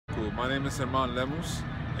my name is Lemus,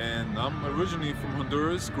 and I'm originally from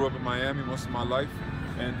Honduras, grew up in Miami most of my life,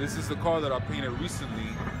 and this is the car that I painted recently,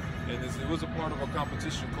 and it was a part of a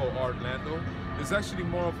competition called Orlando. It's actually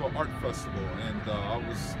more of an art festival, and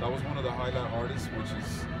that was one of the highlight artists, which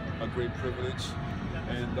is a great privilege.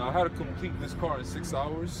 And I had to complete this car in 6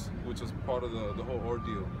 hours, which was part of the whole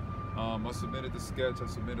ordeal. I submitted the sketch, I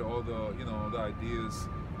submitted all the, the ideas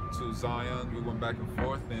to Zion. We went back and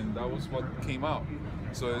forth, and that was what came out.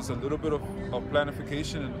 So it's a little bit of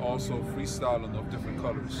planification and also freestyling of different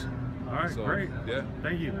colors. All right, so, great. Yeah.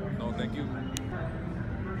 Thank you. No, thank you.